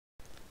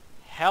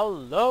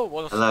Hello, Hello,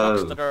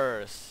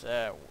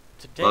 WorldCrafters.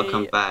 Today,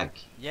 welcome back.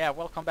 yeah,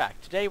 welcome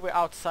back. Today we're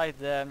outside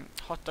the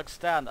hot dog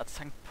stand at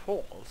St.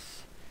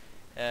 Paul's,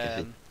 If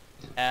it,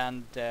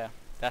 and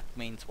that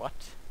means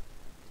what?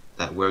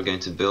 that we're going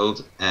to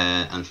build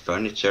and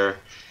furniture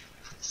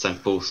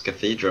St. Paul's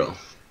Cathedral.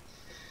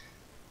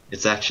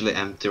 It's actually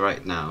empty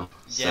right now,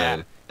 Yeah,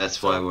 so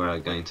that's why so we're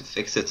going to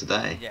fix it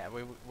today. yeah,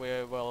 we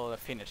will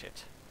finish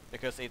it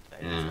because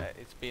Yeah,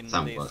 it's been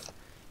somewhat.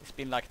 it's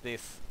been like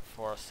this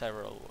for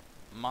several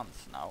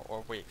months now,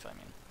 or weeks, I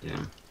mean.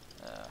 Yeah,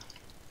 Uh,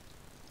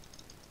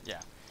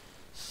 yeah.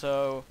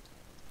 So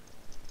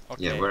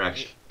yeah, okay, we're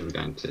actually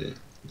going to.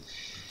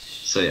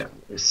 So yeah,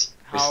 we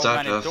how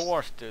start many off.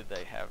 doors do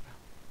they have?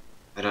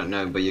 I don't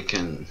know, but you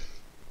can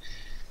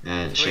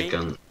check 3?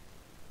 on.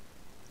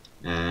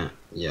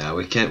 Yeah,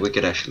 we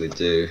could actually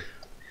do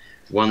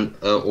one.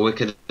 We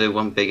could do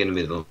one big in the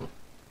middle, Yeah,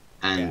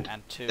 and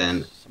and 2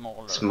 then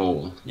smaller.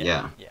 small.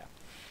 Yeah, Yeah.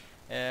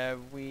 yeah.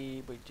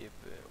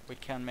 We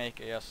can make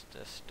just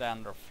a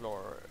standard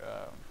floor.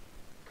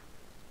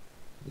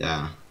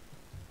 Yeah,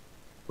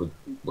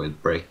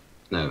 with break.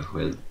 No,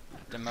 with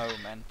At the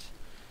moment,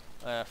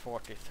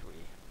 43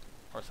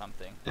 or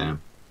something. yeah.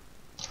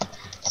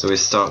 So we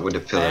start with the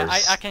pillars.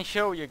 I can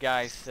show you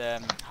guys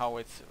how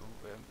it's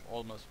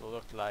almost will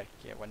look like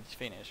when it's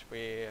finished.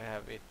 We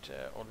have it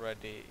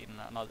already in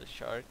another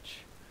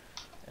church.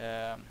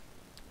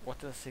 What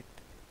does it?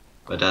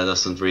 But that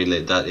doesn't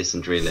really. That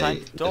isn't really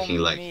Saint looking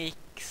like.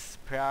 Dominic's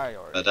Prior.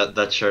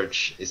 That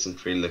church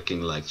isn't really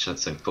looking like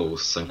St.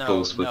 Paul's. St.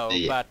 Paul's would No,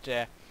 be. but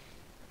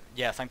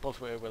yeah, St. Paul's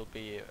will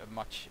be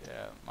much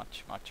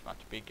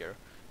bigger.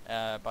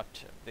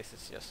 But this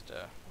is just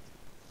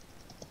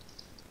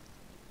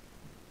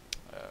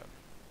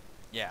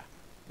yeah.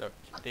 Look,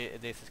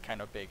 this is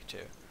kind of big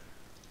too.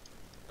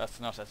 That's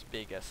not as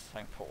big as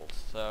St.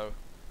 Paul's, so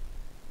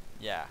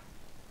yeah,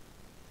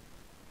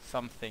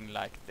 something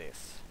like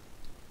this,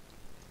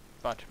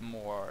 but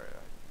more.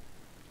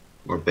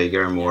 More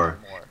bigger, more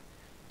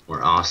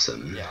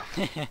awesome. Yeah.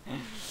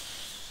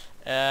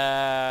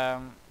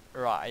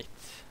 Right.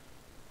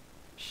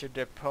 Should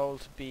the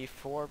poles be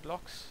 4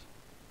 blocks?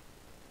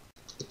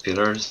 The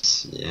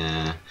pillars,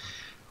 yeah,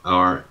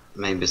 or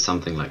maybe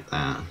something like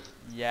that.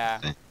 Yeah.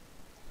 Okay.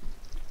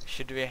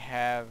 Should we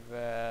have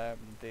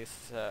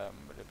this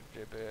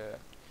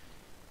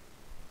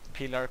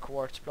pillar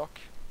quartz block?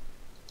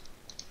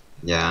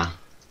 Yeah,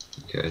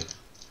 good.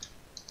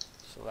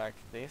 So like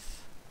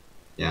this.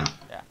 Yeah.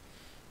 Yeah.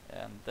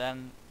 And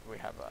then we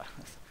have a,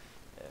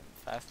 a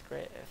fast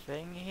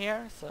thing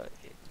here. So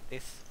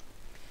this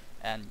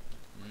and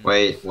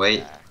Wait,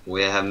 stack.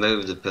 we have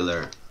moved the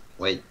pillar.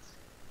 Wait,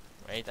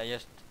 Wait, I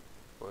just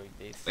going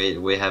this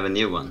we have a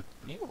new one.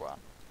 new one.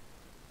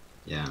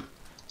 Yeah.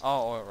 Oh,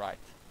 all right.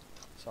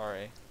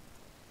 Sorry.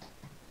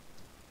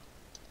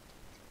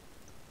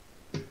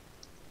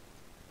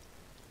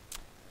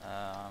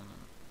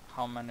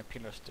 How many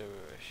pillars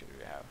should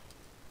we have?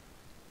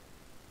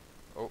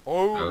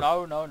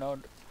 Oh. No.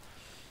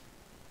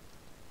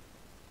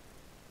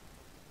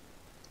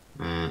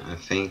 I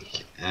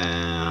think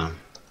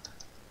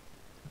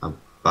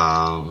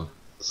about.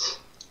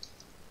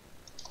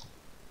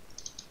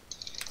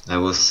 I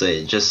will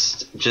say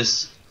just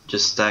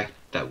stack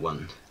that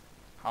one.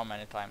 How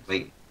many times?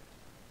 Wait.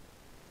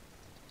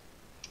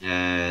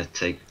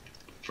 Take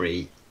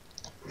three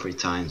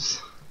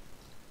times.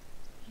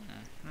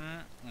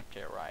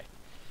 Okay, right.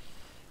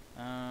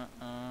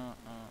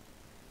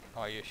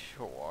 Are you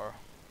sure?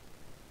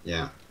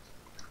 Yeah.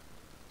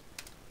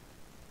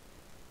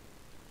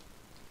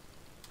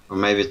 Or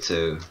maybe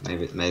 2.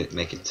 Maybe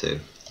make it 2.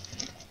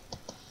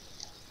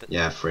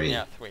 Yeah, 3.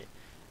 Yeah, 3.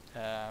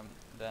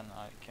 Then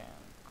I can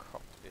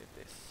copy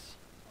this.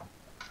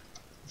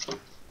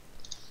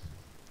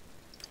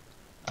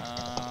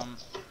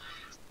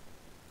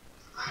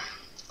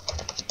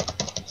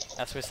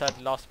 As we said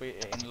in last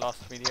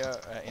video,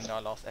 in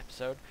our last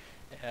episode,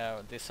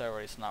 this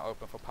server is now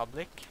open for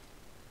public.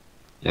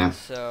 Yeah.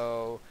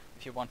 So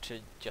if you want to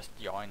just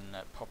join,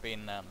 pop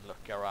in and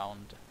look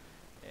around,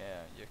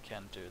 you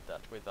can do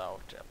that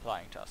without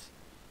applying to us.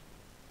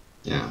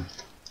 Yeah.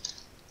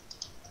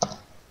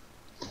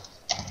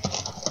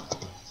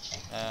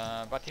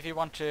 But if you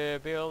want to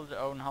build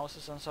own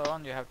houses and so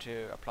on, you have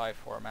to apply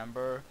for a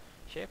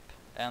membership,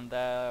 and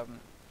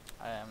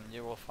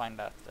you will find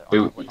that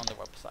on the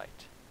website.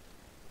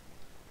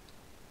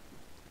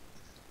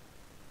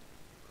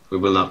 We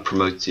will not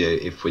promote you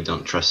if we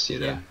don't trust you,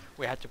 though. Yeah,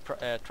 we have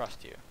to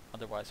trust you,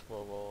 otherwise we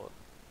will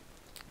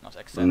not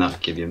accept. We'll not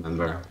give you a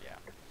member. No,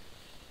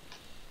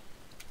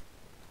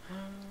 yeah.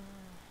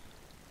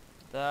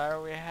 There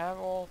we have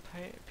all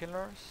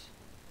pillars.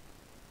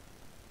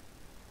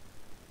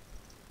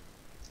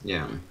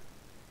 Yeah.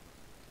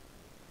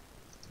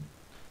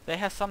 They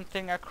have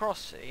something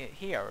across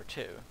here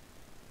too,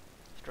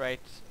 straight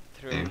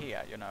through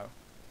here, you know.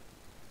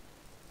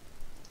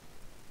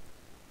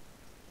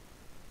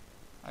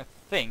 I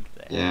think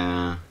they.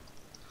 Yeah.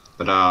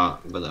 But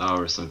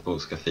our St.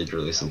 Paul's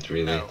Cathedral isn't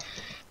really. No.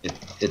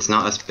 It's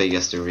not as big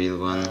as the real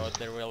one. No,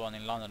 the real one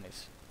in London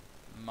is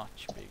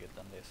much bigger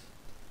than this.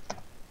 I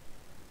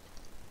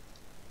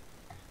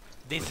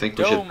This think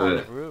we should dome on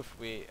the put. roof,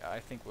 I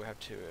think we have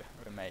to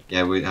remake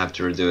Yeah, it. we have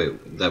to redo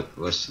it. That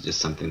was just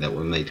something that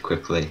we made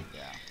quickly.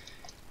 Yeah.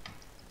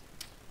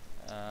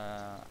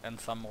 And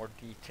some more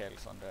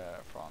details on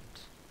the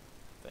front,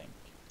 I think.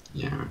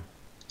 Yeah.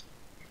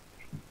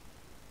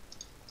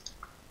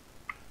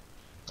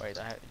 Wait,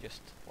 I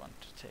just want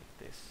to take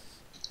this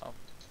off.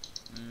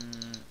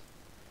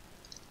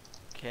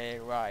 Okay,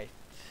 right.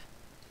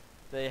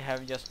 They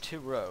have just 2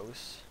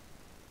 rows.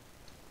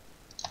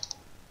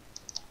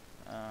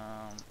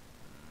 Um,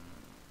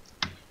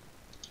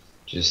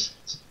 Just.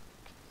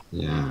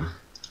 Yeah.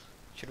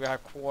 should we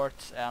have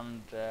quartz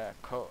and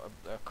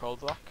coal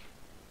block?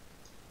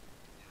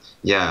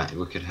 Yeah,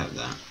 we could have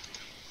that.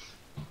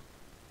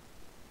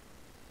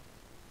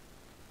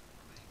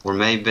 Or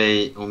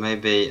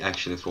maybe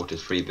actually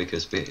 43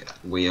 because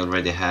we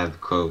already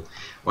have coal.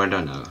 Or I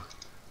don't know.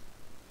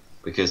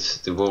 Because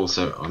the walls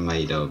are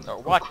made of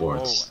What?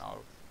 quartz. Oh no.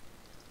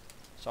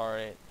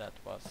 Sorry, that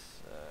was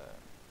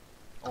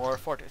or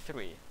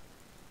 43.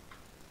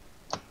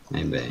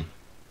 Maybe.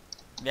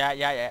 Yeah,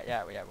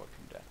 we can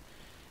do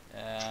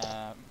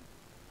that.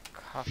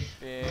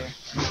 Copy.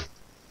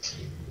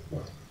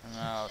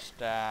 No,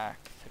 stack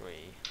 3.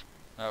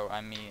 No,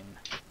 I mean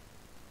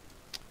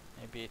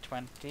maybe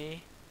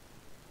 20,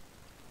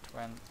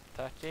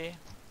 30.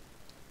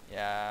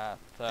 Yeah,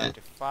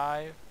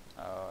 35.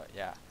 Oh,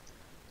 yeah,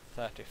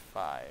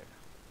 35.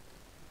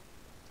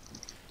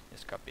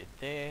 Just copy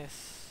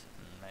this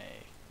and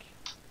make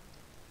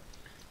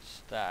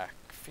stack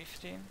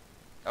 15.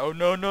 Oh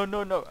no,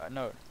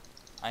 no.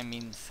 I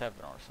mean 7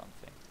 or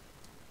something.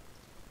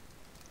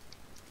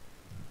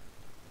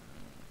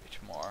 Bit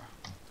more.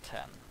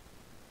 10.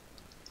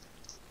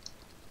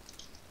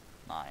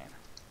 9.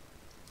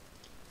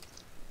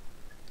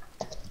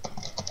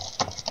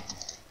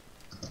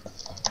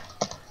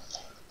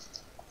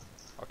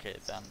 Okay,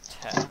 then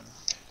 10.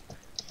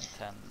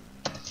 10.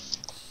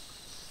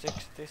 6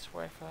 this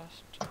way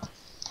first.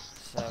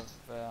 7.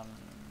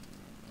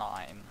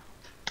 9.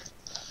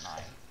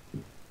 9.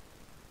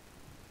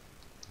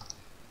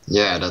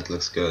 Yeah, that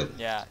looks good.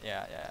 Yeah,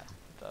 it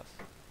does.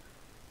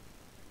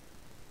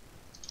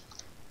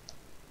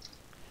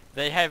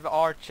 They have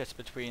arches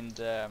between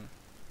the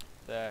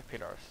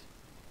pillars.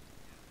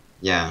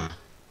 Yeah.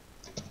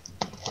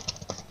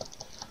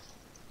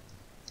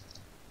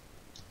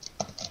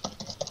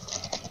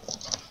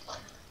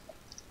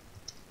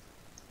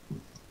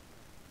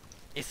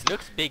 It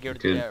looks bigger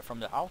Good. from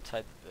the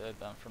outside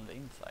than from the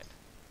inside.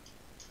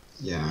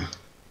 Yeah.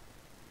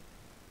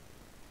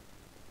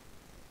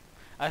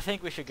 I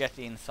think we should get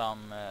in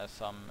some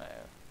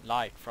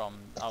light from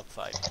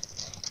outside.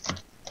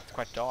 It's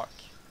quite dark.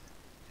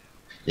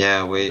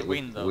 Yeah, The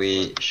windows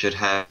we should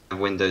have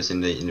windows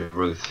in the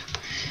roof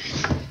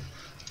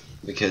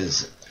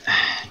because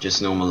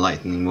just normal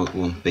lightning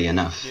won't be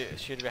enough.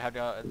 Should we have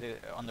the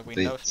on the It'll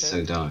windows be too?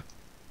 so dark.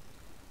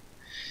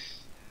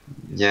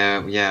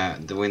 Yeah,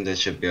 the windows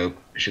should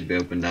be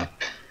opened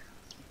up,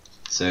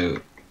 so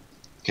you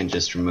can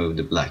just remove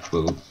the black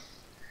wool.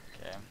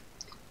 Okay.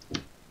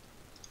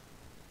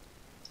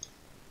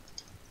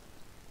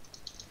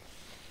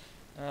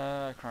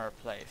 I can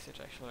replace it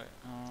actually.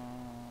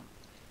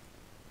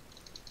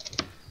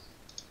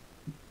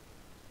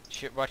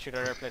 What should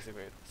I replace it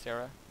with?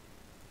 0?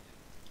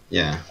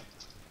 Yeah,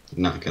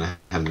 I'm not gonna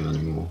have them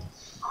anymore.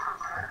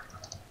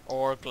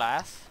 Or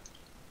glass?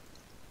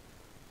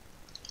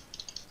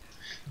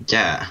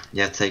 Yeah,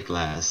 take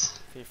glass.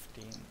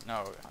 15.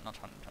 No, not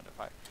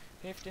 125.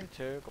 15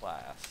 to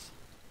glass.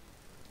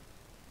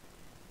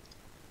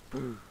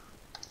 Boo.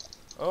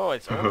 Oh,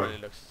 it already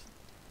looks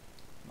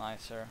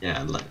nicer.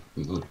 Yeah, more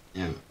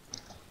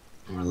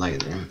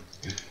lighter.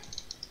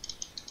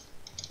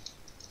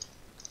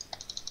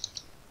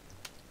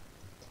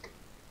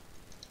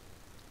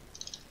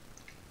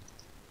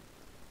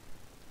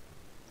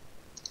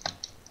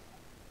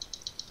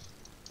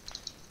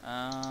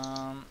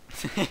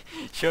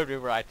 Should we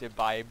write a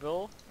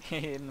Bible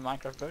in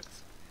Minecraft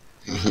books?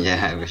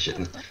 Yeah, we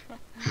should.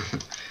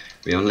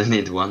 We only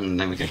need one, and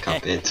then we can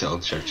copy it to all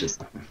churches.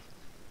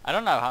 I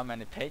don't know how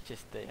many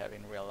pages they have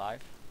in real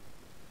life.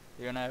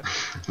 Do you know?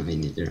 Me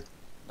neither.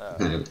 No.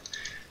 No. You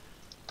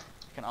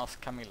can ask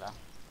Camilla.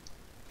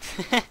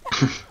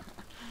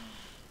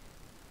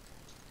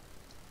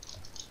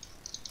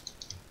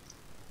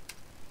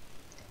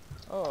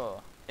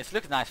 Oh, it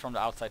looks nice from the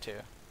outside too.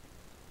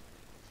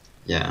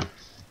 Yeah.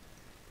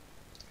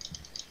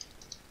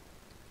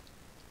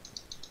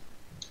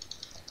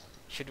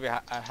 Should we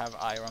have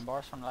iron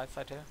bars from the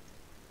outside too?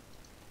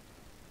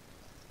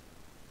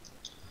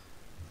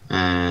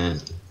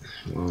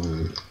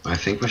 I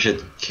think we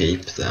should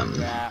keep them.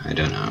 Yeah. I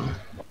don't know.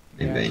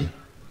 Maybe. Yeah.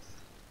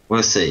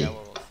 We'll see. Yeah,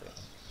 we'll see.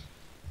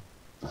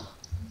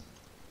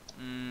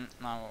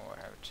 Now we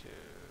have to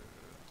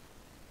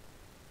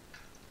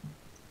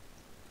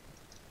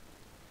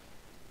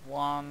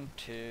 1,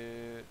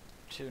 2,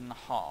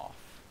 2.5.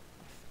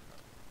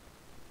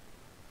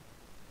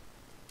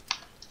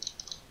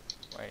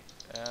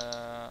 Did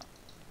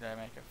I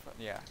make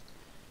a yeah.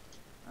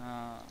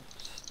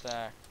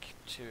 Stack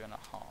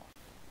 2.5.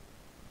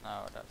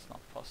 No, that's not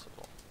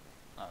possible.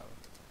 No.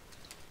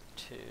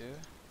 2.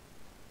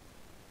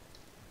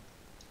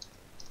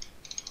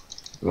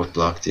 What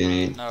block do you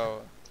need?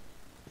 No.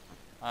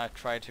 I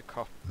tried to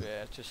copy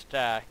to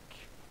stack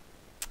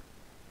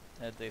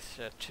this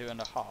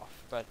 2.5,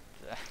 but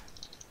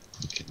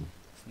Okay.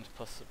 it's not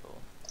possible.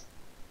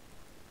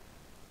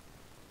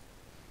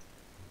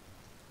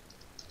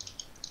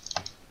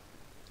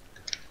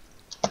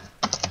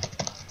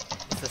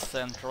 Is the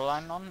central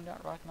line on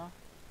right now?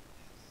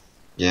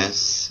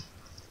 Yes.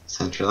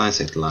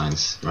 Centralized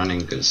lines, running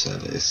good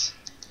service.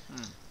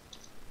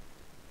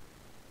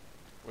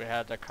 We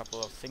had a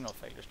couple of signal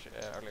failures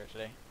earlier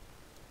today.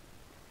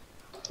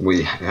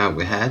 We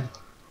had.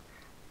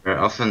 There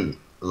are often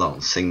a lot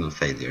of signal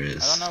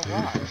failures. I don't know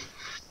why.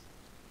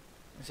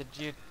 Is it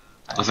due?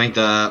 I think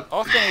the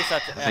Often it's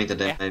at, I think that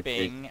they may be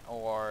Epping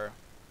or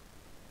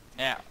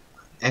yeah.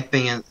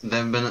 Epping, and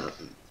there have been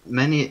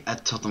many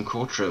at Tottenham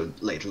Court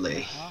Road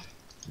lately. Huh?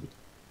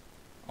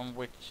 On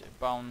which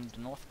bound?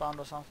 Northbound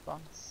or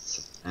southbound?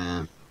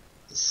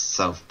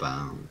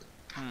 Southbound.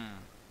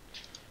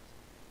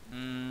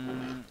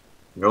 Mm,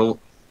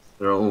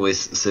 There are always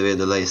severe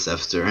delays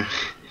after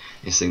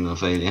a signal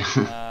failure.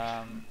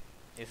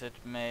 is it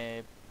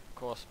may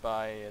caused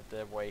by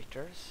the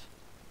waiters?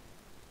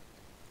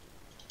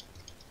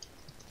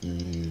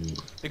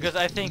 Because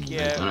I think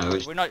I don't know.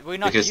 we're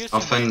not Because using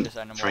often waiters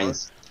anymore,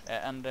 trains.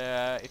 and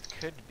it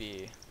could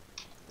be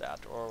that.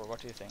 Or what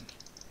do you think?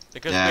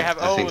 Because Yeah, we have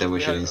I think that old we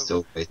should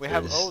install waiters. we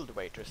have old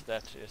waiters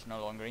that is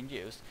no longer in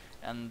use,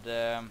 and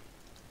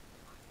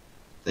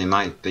They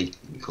might be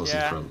causing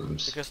yeah,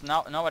 problems. because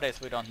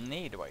nowadays we don't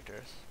need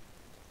waiters.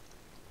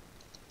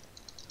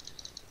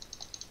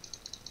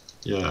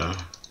 Yeah.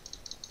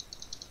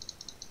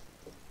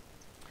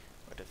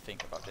 What to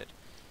think about it?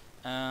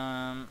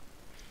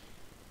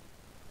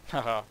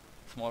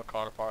 Small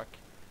car park.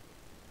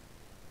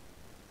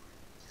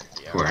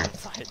 Yeah, Where?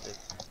 outside the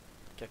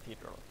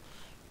cathedral.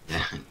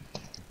 Yeah.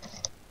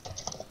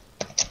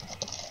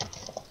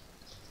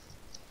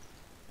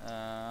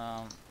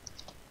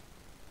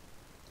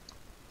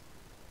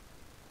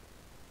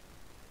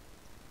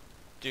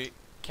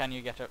 Can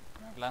you get a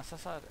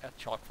license at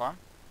Chalk Farm?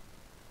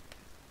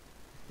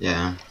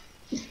 Yeah.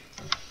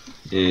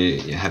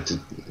 You have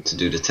to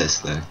do the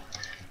test there.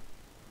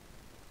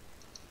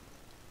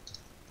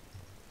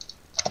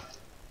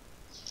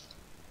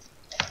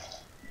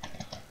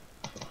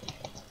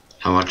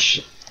 How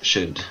much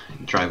should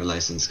driver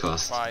license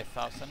cost?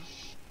 5,000.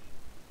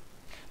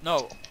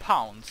 No,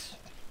 pounds.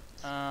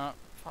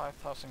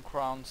 5,000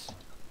 crowns.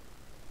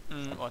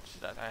 What's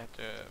that? I have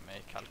to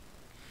make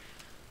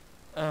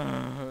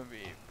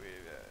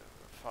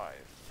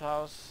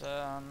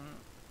 5,000.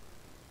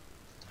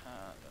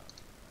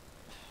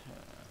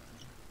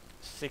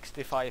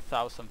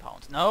 65,000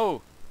 pounds.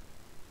 No.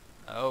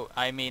 Oh,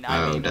 I mean,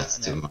 That's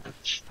too no.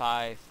 much.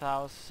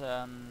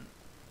 5,000.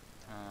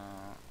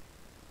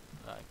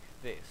 Like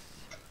this.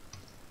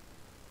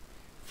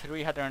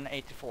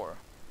 384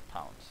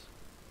 pounds.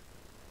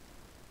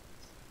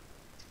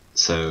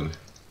 So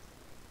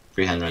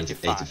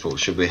 384.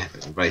 Should we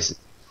raise it?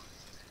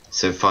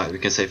 So we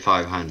can say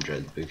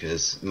 500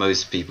 because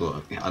most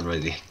people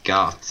already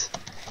got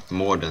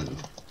more than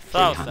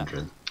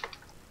 300.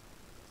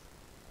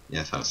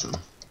 Yeah, 1,000.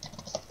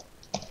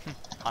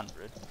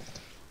 100.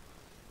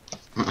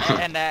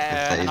 and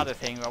another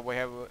thing, we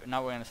have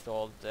now we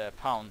installed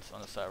pounds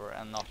on the server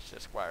and not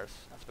squares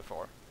as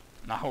before.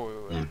 Now we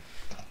will. Yeah.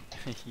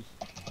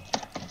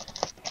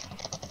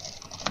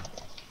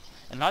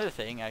 Another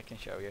thing I can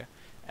show you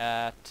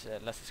at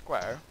Leicester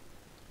Square.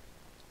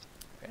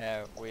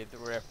 We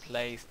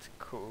replaced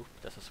Coop,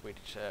 that's a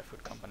Swedish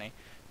food company,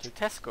 to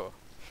Tesco.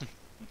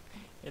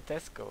 Yeah,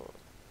 Tesco.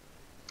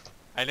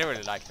 I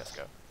really like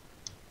Tesco.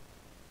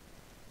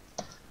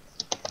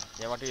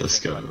 Yeah, what do you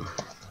think about it?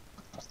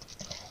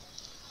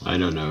 I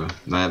don't know,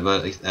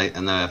 but I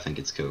know I think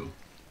it's cool.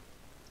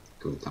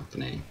 Cool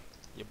company.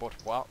 You bought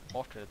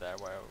water there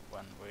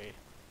when we...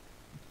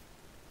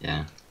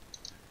 Yeah.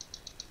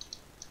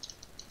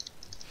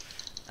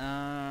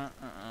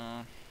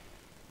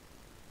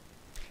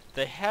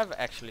 They have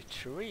actually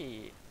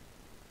 3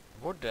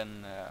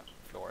 wooden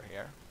floor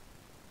here.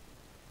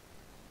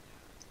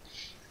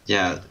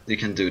 Yeah, you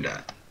can do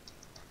that.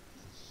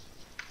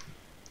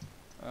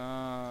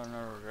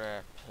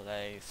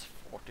 Replace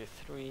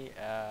 43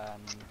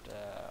 and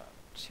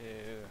 2.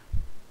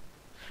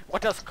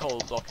 What does coal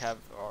block have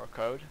or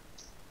code?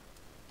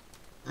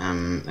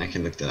 I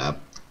can look that up.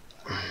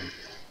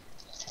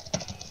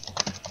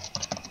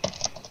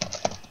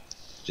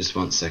 Just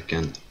 1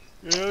 second.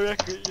 You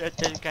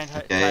can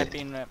type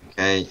in...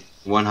 Okay,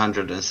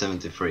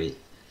 173.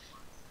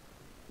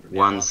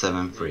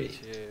 173.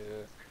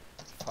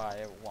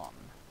 251.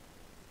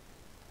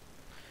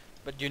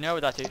 But you know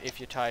that if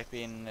you type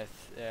in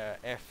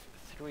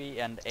F3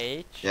 and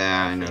H,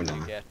 Yeah, I know think now.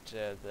 you get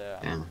the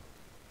Yeah.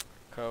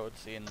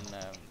 codes in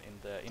the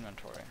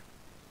inventory.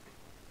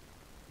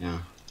 Yeah.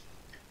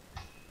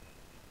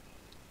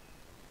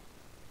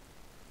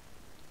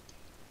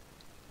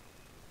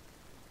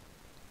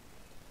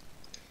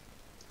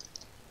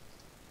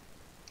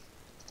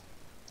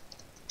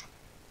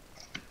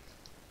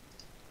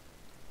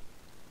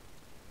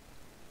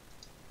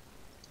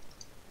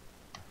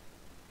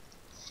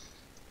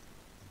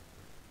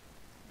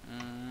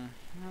 Mhm.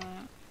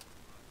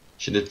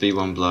 Should it be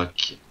one block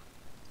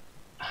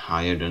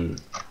higher than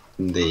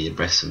the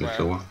rest of the Where?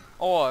 floor?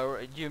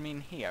 Or you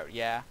mean here?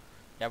 Yeah.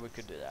 Yeah, we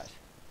could do that.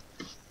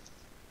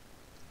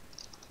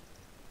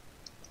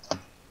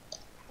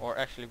 Or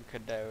actually we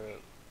could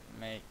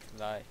make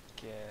like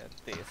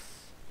this.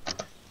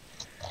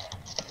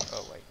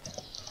 Oh wait.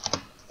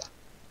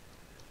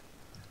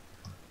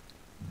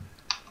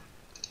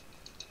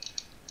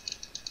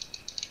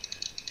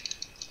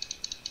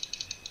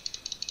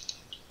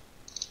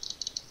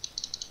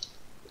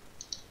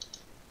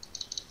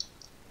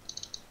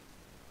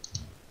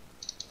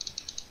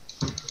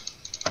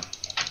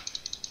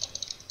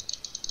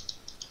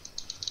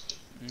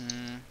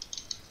 Mm.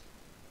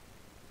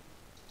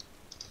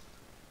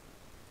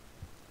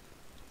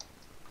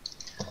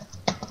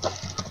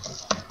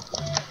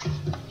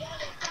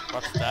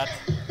 What's that?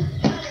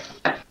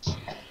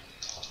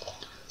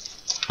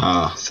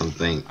 Ah,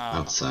 something Ah.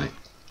 outside.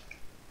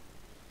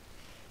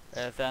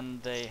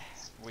 Then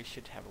we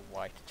should have a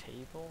white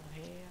table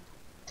here.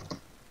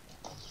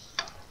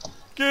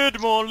 Good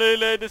morning,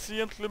 ladies and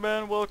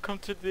gentlemen. Welcome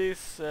to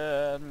this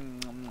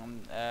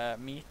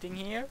meeting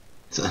here.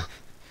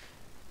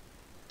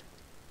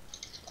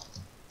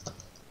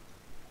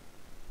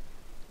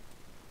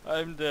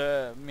 I'm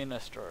the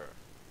minister,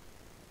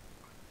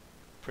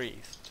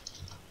 priest,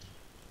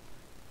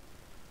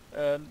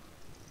 and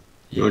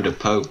You're the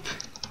Pope.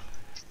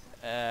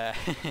 uh,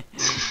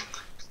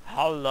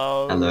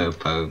 hello. Hello,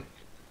 Pope.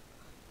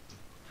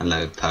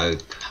 Hello,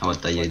 Pope.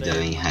 What are you What are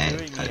doing you here,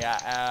 doing Pope?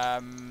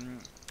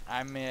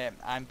 here?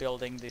 I'm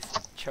building this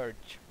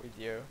church with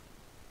you.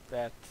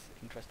 That's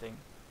interesting.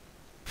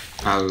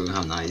 Oh,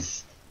 how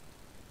nice.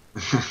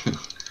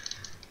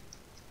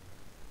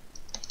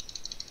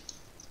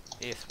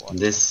 Is what?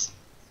 This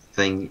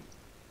thing,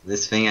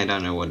 I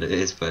don't know what it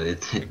is, but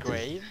A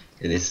grave?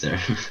 it is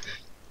there.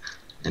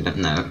 I don't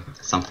know,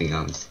 something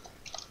else.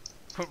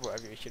 Well,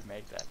 we should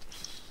make that.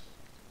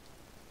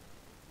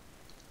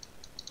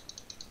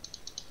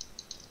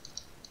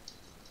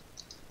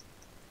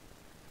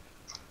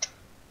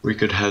 We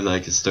could have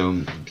like a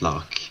stone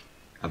block,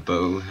 a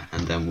bow,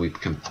 and then we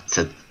can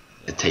set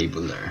a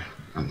table there.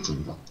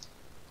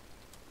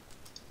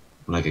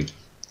 Like a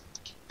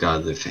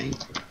god thing.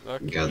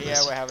 Look, Goddess.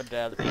 here we have a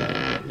dead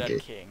Okay.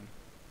 king.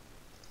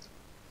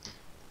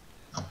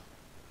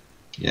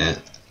 Yeah,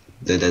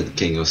 the dead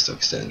king of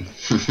Stockstead.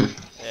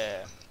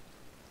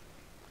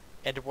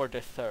 Edward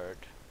III.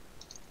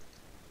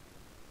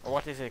 Or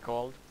what is he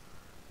called?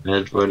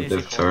 Edward the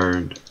he called?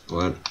 Third.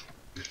 What?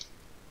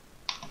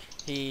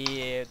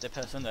 The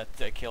person that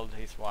killed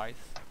his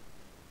wife.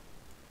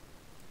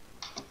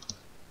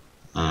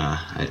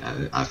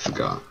 I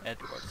forgot.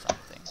 Edward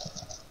something.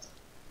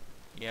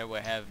 Here we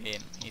have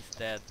him. He's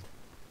dead.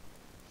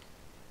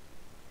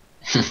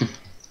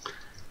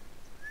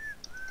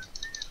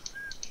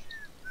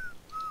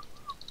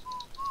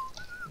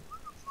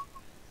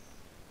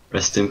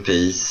 Rest in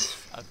peace.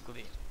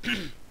 Ugly.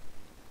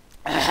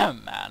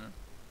 Man.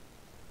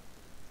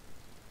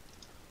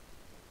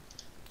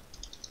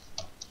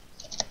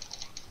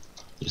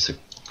 There's a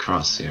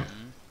cross here.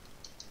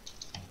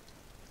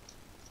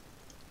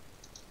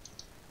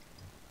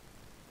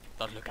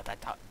 Don't look at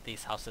that.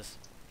 These houses.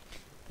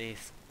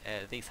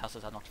 These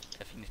houses are not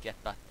finished yet,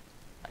 but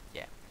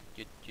yeah,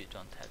 you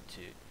don't have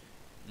to.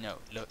 No,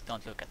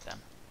 don't look at them.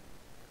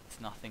 It's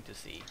nothing to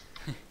see.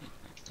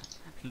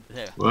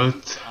 The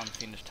What?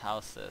 unfinished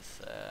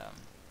houses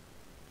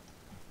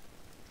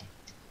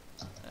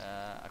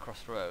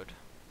across the road.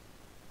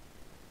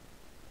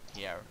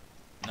 Here.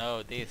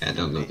 No, this. Yeah,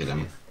 don't look this at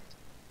them. is-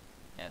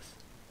 Yes,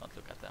 don't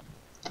look at them.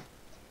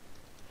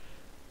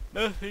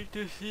 Nothing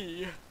to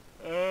see.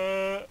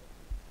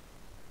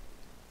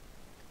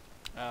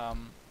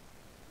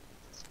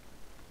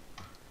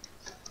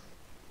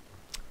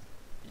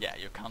 Yeah,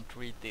 you can't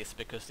read this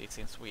because it's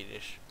in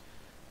Swedish.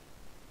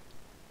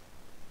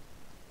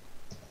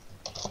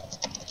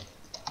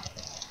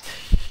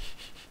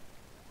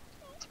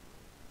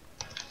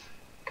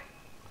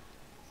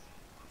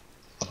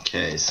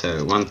 Okay,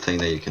 so one thing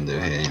that you can do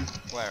here,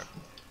 Where?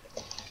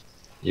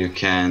 you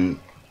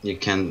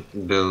can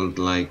build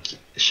like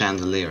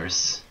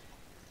chandeliers.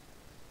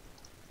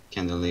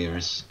 Candles?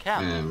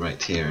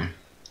 Right here.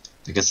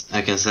 Because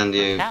I can send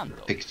you a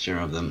Candle? picture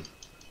of them.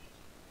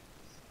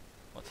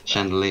 What's that?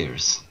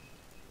 Chandeliers.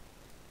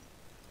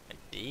 Like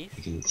these?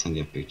 I can send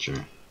you a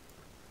picture.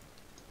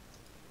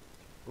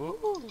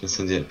 Ooh. I can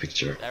send you a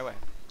picture. There we.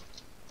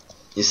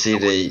 You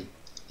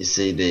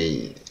see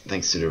the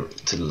thanks to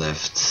the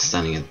left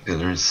standing at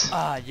pillars.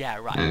 Ah, yeah,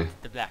 right. Oh.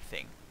 The black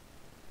thing.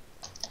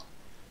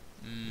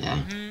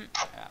 Yeah.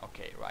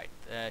 Okay, right.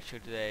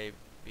 Should they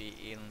be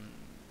in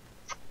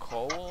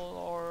coal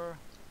or?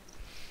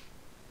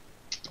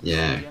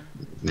 Yeah, Obsidian.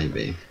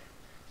 maybe.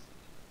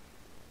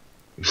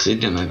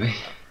 Obsidian, maybe.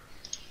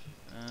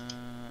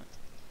 Mhm.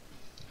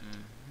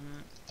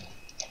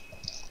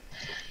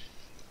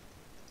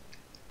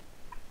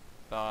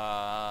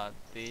 But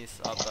these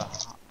are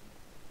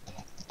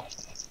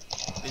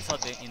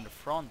in the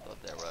front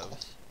of the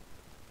rows.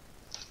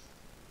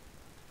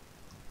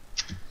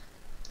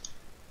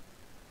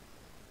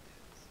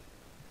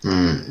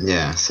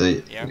 Yeah, so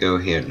Yeah. go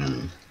here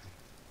then.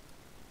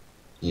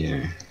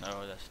 Here.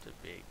 No, that's too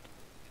big.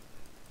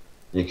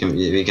 We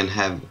can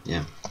have,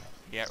 yeah.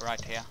 Yeah,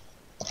 right here.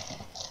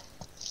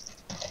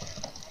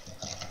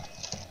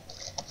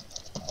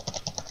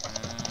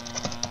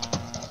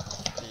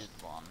 Speed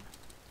one.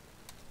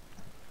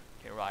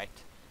 Okay,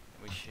 right.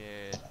 We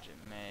should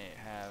may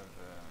have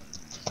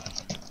a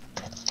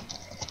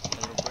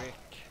little brick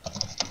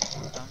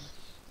fence,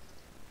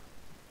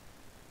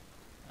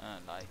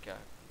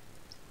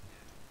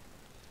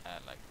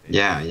 like this.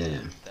 Yeah, yeah, yeah.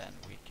 And then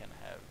we can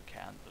have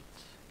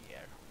candles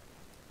here,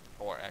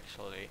 or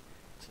actually,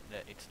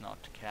 it's not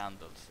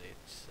candles;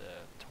 it's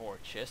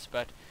torches.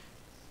 But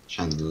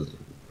Chandel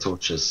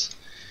torches.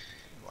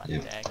 one Yeah.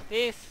 like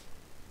this.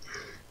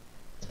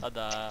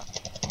 Tada!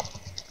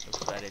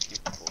 Looks very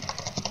beautiful.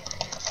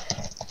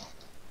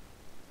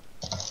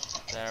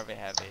 There we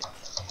have it.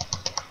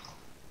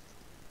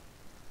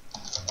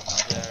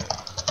 Another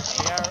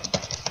here.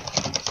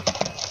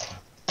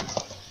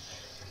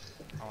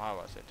 Oh, how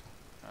was it?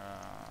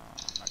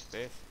 Like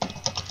this.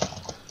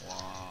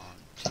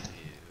 1, 2.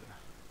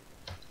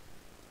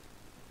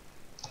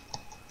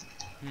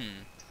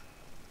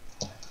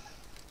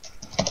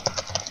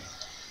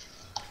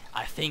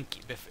 I think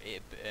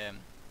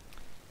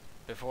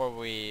before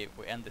we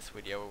end this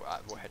video,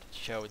 we had to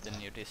show the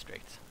new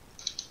district.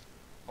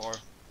 Or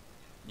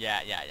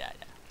yeah.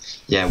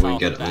 Yeah, we South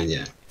got Bank.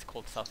 yeah. It's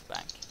called South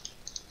Bank.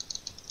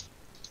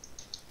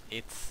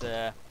 It's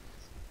southern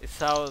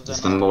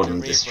It's the of modern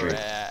the river district,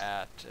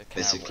 at Cathedral.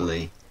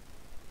 basically.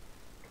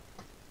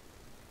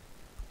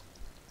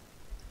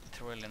 It's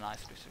a really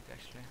nice district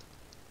actually.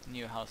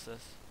 New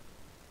houses,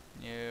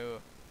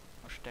 new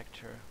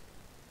architecture.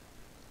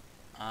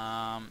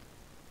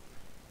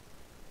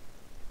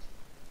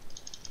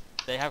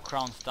 They have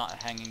crowns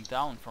hanging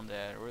down from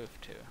the roof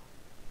too.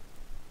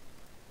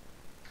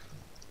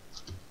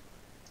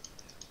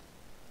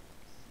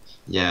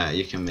 Yeah,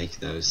 you can make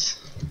those.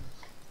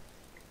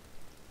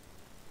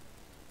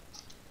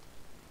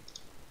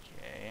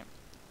 Okay.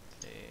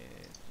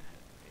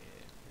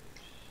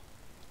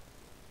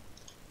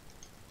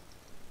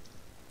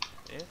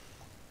 This.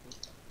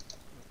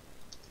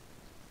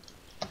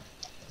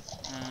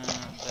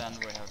 And then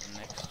we have the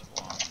next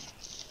one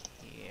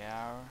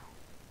here.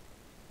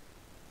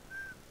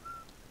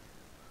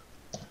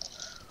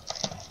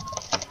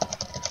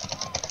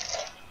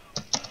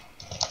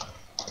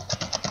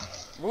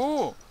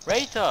 Woo!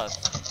 Ratos!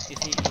 Is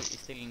he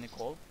still in the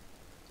call?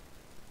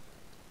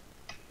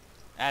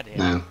 Add him.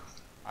 No.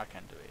 I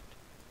can do it.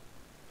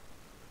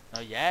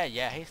 No,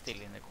 yeah, he's still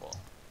in the call.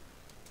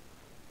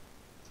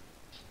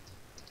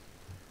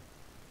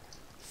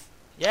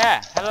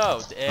 Yeah,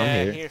 hello.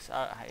 I'm here.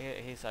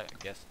 He's a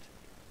guest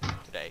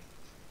today.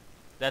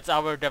 That's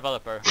our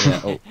developer.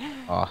 Yeah, oh,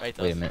 Ratos.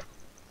 wait a minute.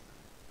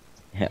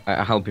 Yeah,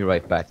 I'll be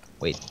right back.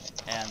 Wait.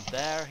 And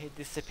there he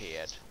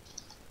disappeared.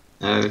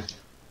 No.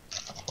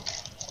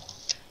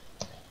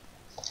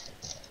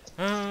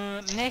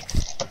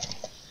 Next.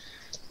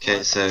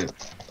 Okay, so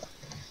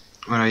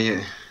where are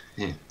you?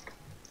 Yeah.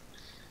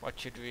 What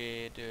should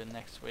we do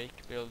next week?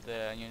 Build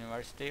a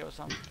university or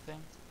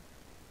something?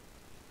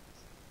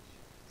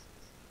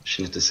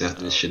 Shouldn't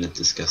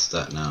discuss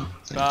that now.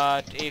 I think.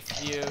 But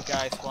if you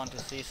guys want to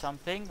see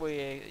something,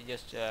 we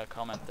just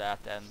comment that,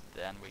 and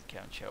then we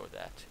can show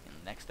that in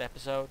the next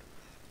episode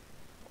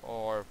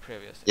or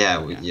previous. Yeah,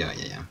 episode,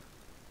 yeah.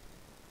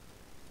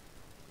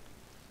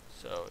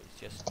 So it's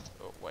just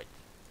wait.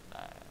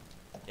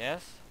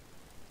 Yes.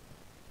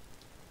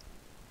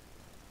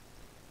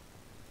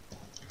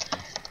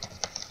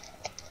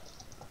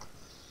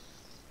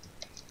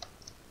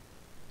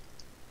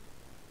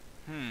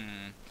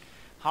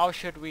 How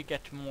should we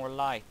get more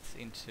lights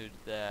into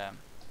the...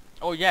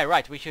 Oh yeah,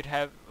 right, we should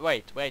have...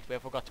 Wait, we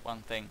forgot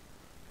one thing.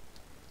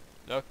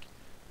 Look,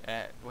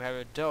 we have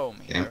a dome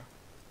here.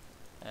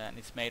 And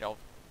it's made of...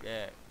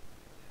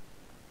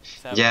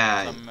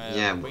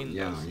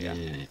 windows,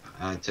 yeah.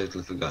 I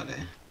totally forgot it.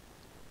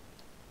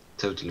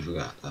 Totally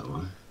forgot that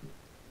one.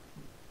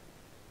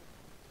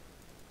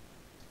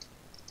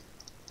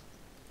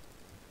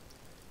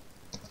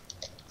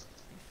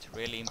 It's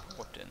really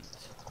important.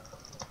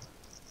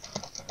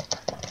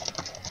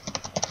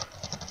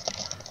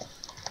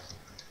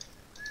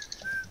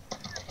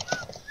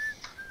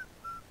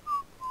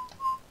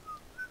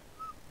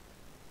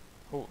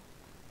 Oh.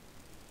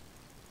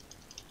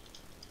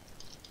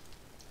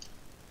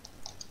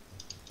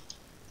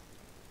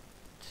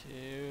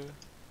 2,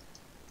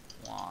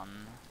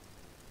 1,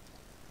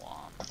 1.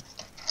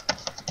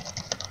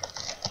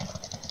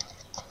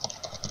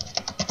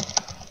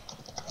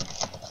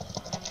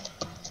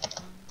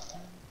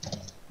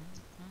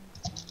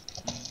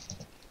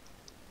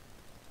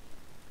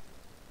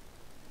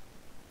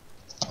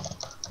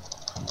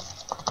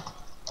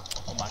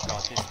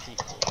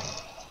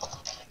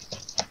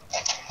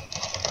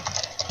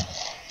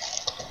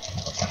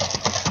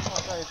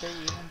 they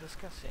even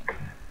discussing?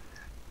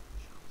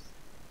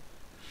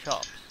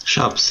 Shops.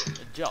 Shops.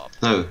 Jobs.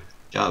 No,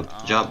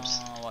 jobs.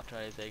 What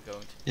are they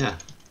going to Yeah.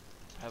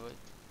 have it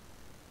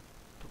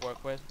to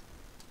work with?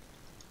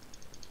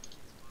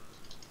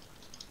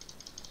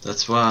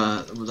 That's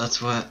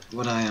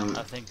what I am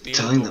I think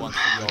telling Bilbo them. wants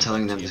to I'm job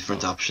telling at them TFO,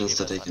 different options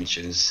that they I can mean.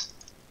 choose.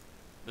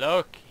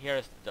 Look,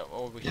 here's the.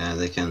 Oh, we Yeah, should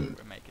they can.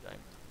 remake it. I'm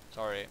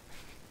sorry,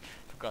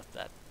 forgot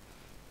that.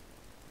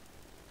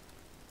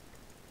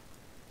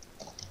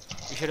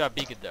 We should have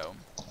bigger dome.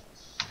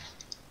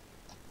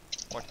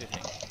 What do you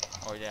think?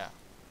 Oh yeah.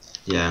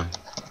 Yeah.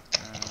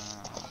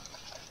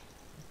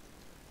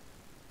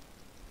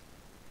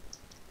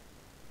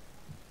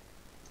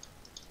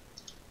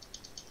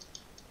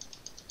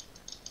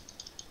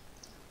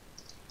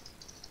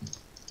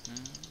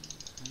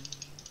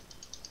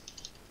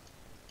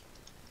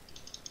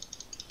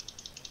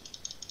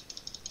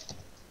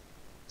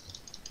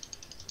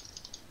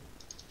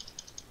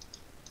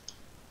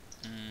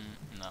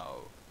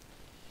 No.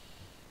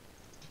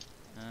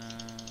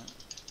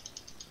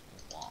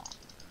 One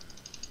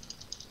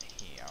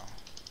here.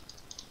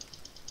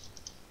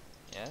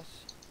 Yes.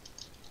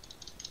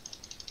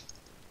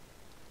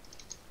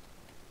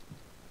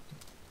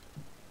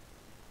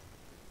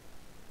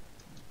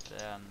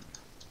 Then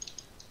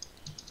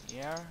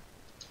here.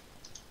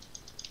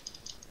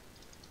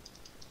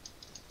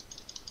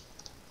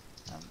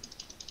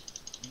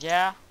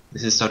 Yeah.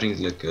 This is starting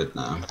to look good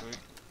now.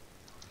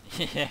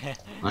 Yeah.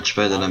 Much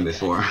better Now than we can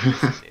before. actually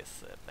use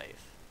this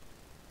place.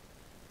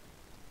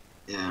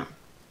 Yeah.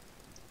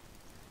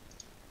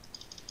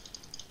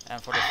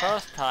 And for the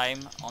first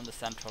time on the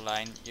central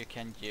line, you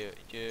can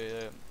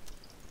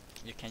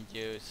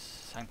use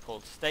St.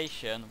 Paul's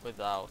Station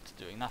without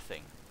doing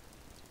nothing.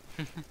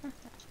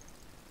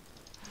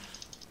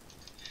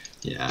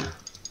 Yeah.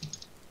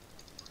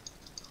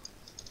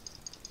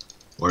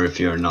 Or if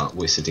you're not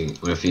visiting,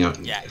 or if you're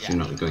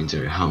not going to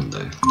your home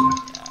though. Yeah.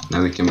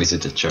 Now we can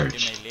visit the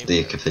church,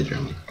 the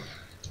cathedral.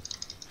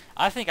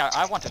 I think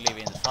I want to live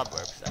in the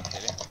suburbs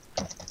actually,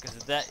 because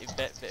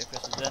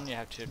then you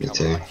have to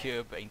travel by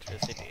tube into the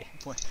city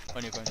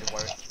when you're going to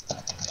work.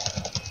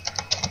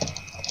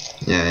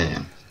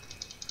 Yeah.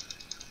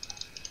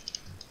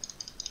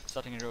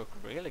 Starting to look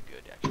really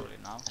good actually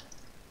now.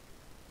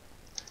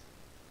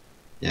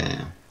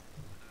 Yeah.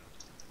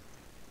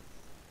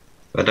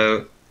 But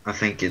I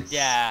think it's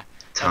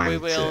time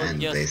to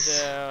end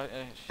this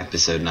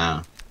episode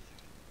now.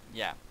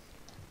 Yeah.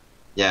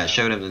 Yeah,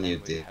 show them the new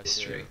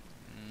district.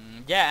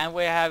 Yeah, and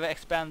we have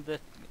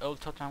expanded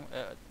old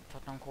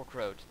Tottenham Court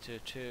Road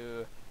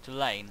to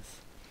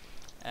lanes.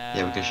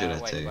 Yeah, we can show that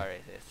wait, too. where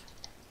is it?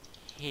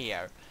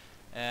 Here.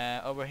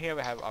 Over here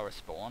we have our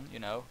spawn, you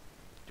know.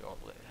 You all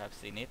have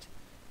seen it.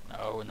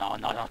 No,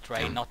 not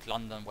rain, not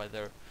London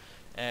weather.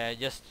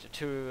 Just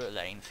 2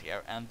 lanes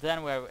here, and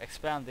then we have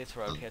expanded this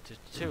road here to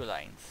 2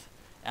 lanes,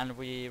 and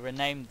we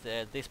renamed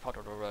this part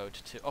of the road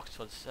to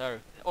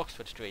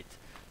Oxford Street.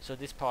 So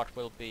this part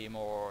will be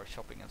more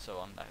shopping and so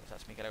on,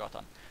 that's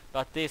Mikaelagatan.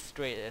 But this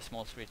street,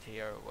 small street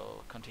here,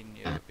 will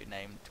continue to be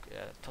named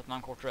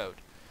Tottenham Court Road.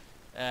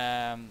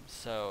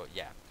 So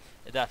yeah,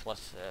 that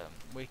was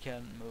we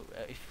can move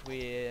if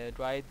we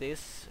drive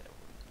this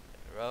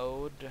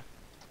road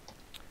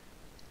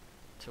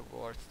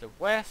towards the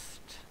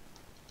west.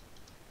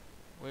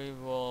 We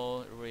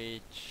will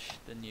reach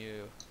the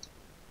new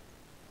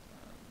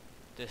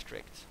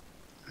district.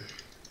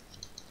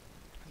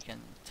 We can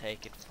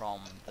take it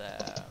from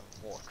the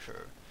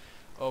water.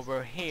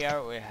 Over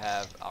here we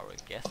have our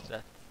guest,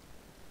 that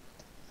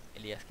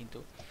Elias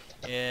Quinto.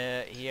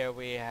 Here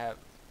we have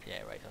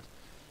Raitos.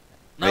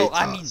 No, Raitos.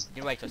 I mean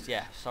Raitos.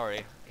 Yeah,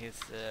 sorry, he's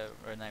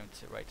renamed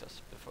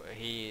Raitos before.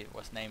 He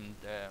was named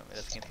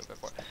Elias Quinto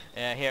before.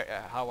 Here,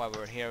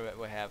 however, here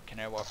we have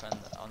Canary Wharf, and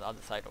on the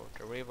other side of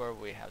the river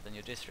we have the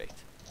new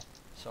district.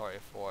 Sorry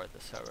for the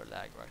server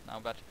lag right now,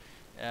 but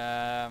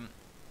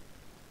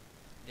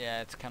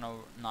yeah, it's kind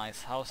of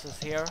nice houses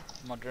here,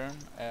 modern.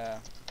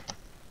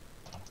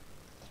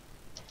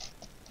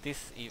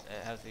 This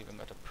has even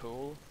got a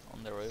pool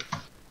on the roof.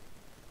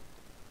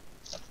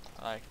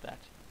 I like that.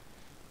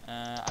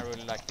 I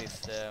really like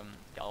this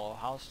yellow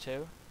house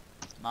too.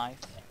 Nice.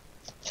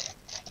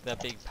 The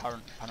big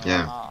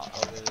panorama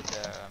over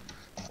the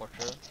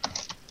water.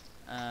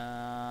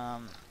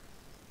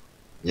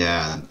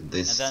 Yeah,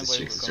 this and then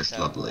district is just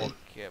lovely.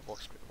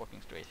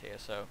 Walking street here.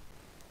 So,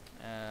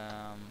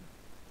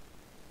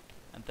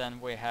 and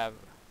then we have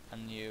a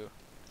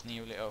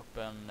newly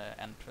open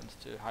entrance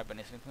to High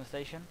Islington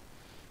Station.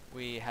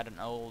 We had an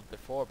old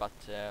before, but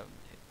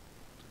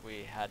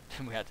we had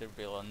to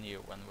build a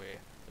new when we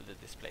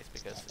built this place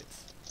because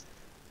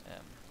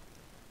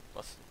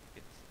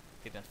it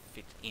didn't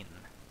fit in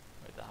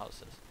with the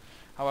houses.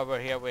 However,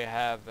 here we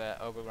have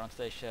overground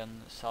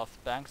station, South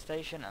Bank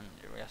Station, and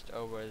just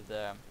over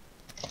the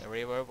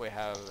river we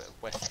have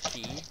West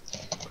Quay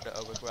for the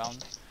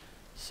overground.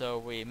 So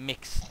we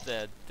mixed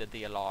the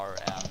DLR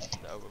and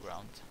the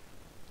overground.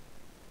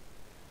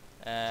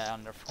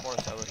 And of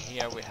course over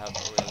here we have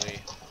a really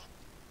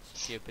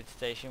stupid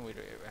station. We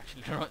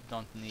actually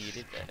don't need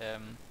it.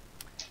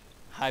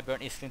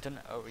 Highburn Islington.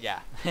 Oh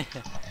yeah.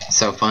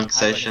 So fun Highburn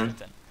station.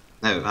 Islington.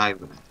 No,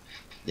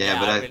 yeah,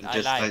 but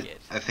I like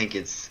it. I think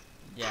it's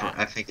Yeah.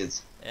 I think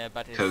it's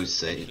But it's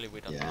cozy. actually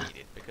we don't Yeah. need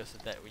it because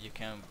that you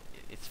can.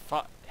 It's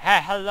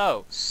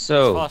hello. It's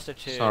So, faster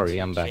to sorry,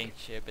 I'm back.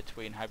 change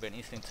between Highburn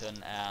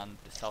Islington and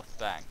the South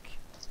Bank.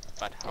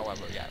 But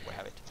however, yeah, we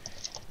have it.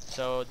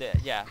 So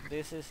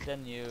this is the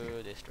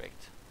new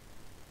district.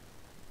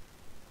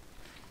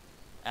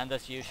 And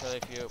as usual,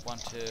 if you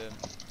want to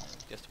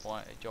just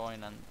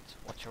join and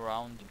watch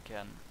around, you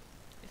can.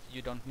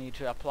 You don't need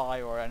to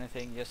apply or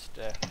anything. Just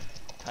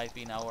type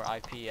in our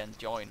IP and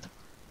join.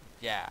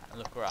 Yeah, and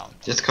look around.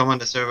 Just come on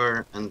the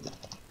server and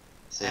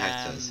say hi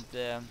to us.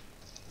 And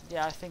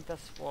yeah, I think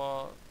that's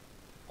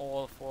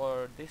all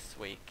for this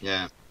week.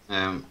 Yeah.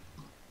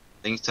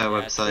 Link to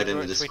our website in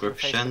the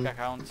description. Twitter, Facebook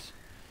accounts.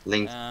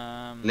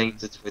 Link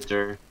to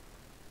Twitter.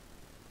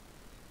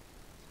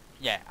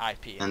 Yeah,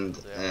 IP. And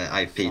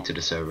IP to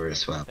the server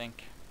as well. I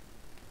think.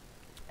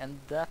 And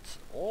that's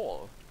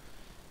all.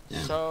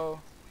 Yeah.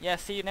 So yeah,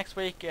 see you next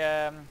week.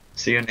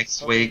 See you next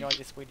hope week. you enjoyed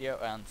this video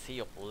and see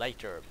you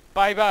later.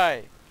 Bye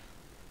bye.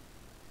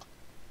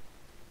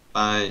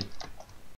 Bye.